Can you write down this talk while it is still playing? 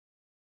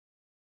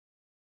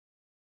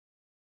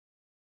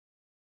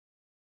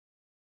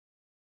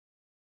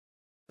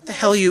What the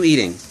hell are you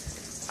eating?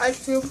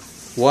 Ice cube.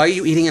 Why are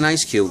you eating an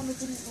ice cube?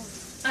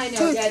 I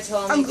know, Dad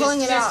told me. I'm pulling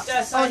it out.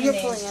 Oh, you're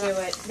pulling it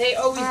out. They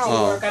always do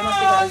work. I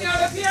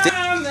must be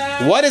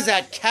What is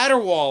that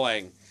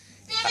caterwauling?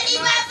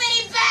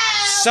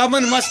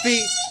 Someone must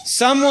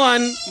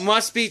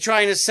be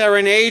trying to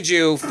serenade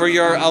you for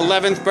your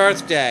 11th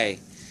birthday.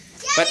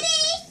 But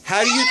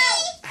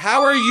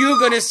how are you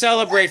going to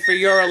celebrate for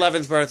your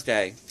 11th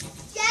birthday?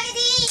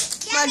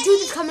 My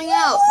tooth is coming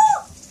out.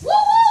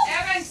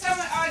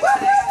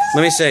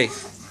 Let me see.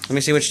 Let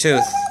me see which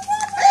tooth.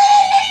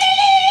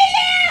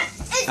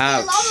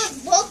 Ouch.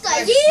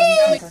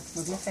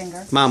 Move your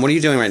finger. Mom, what are you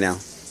doing right now?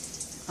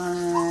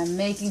 I'm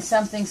making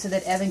something so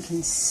that Evan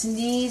can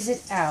sneeze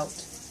it out.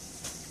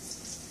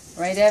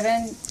 Right,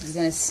 Evan? You're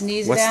going to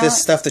sneeze it out. What's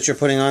this stuff that you're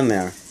putting on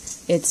there?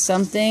 It's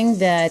something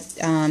that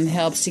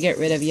helps to get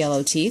rid of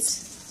yellow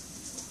teeth.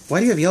 Why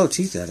do you have yellow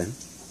teeth, Evan?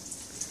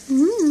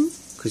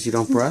 Because you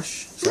don't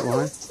brush? Is that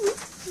why?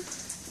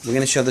 We're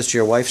going to show this to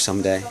your wife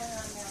someday.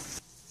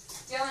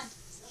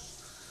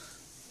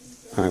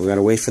 Alright, we got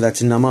to wait for that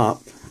to numb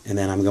up. And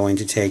then I'm going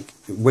to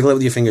wiggle it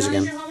with your fingers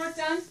again. Is your homework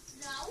done?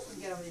 No.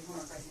 Get over your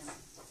homework right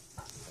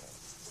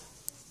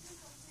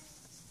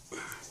now.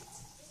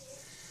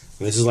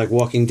 This is like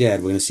Walking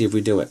Dead. We're going to see if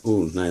we do it.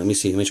 Ooh, no, let me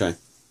see. Let me try.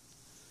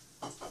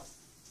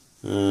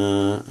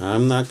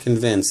 I'm not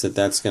convinced that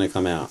that's going to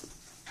come out.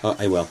 Oh,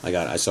 I will. I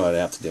got it. I saw what I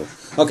have to do.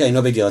 Okay,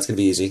 no big deal. It's going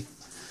to be easy.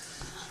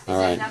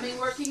 Alright. Is that numbing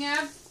working,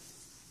 Ab?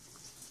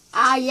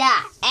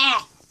 Yeah.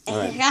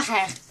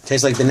 Alright.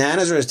 Tastes like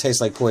bananas or does it taste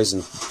like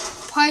poison?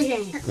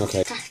 Poison.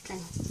 Okay. Disgusting.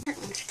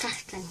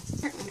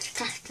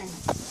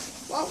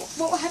 What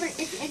will happen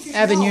if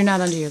Evan, you're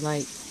not under your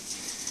light.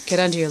 Get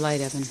under your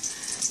light, Evan.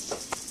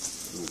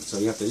 So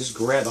you have to just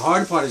grab. The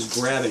hard part is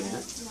grabbing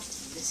it.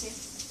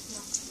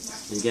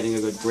 And getting a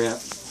good grip.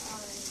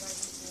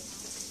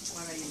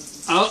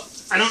 Oh,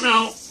 I don't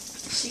know.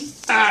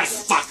 Ah,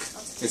 fuck.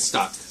 It's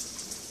stuck.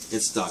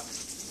 It's stuck.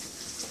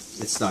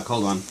 It's stuck.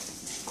 Hold on.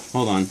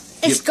 Hold on.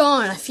 It's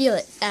gone. I feel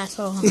it,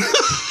 asshole.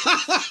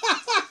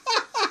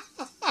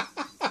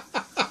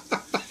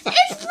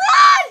 It's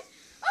run!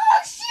 Oh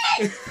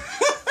shit!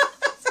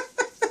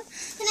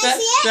 Can I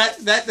see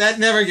it? That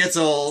never gets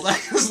old. I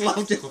just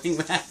love doing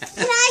that.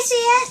 Can I see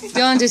it?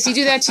 Dylan, does he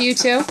do that to you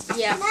too?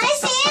 Yeah. Can I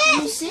see it?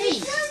 Let me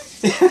see.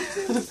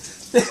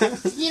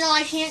 You know,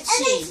 I can't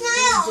see.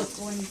 Smile.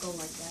 When you go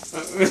like that.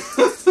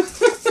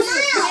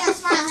 Smile.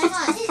 Smile. Hang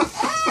on.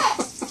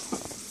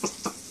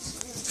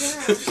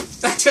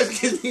 That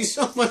just gives me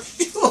so much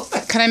joy.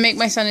 Can I make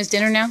my son his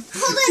dinner now?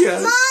 Hold it,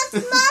 Yes.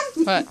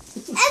 Mom. What?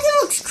 Evan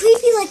looks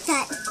creepy like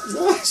that.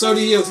 So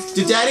do you.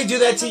 Did Daddy do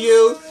that to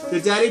you?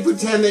 Did Daddy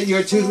pretend that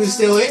your tooth was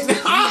still in? Did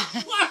I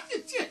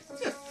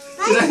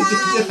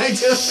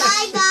do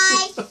it?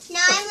 Bye.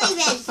 Now I'm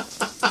leaving.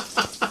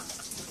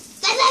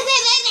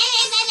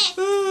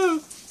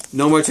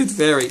 No more tooth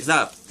fairy.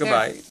 Stop.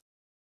 Goodbye.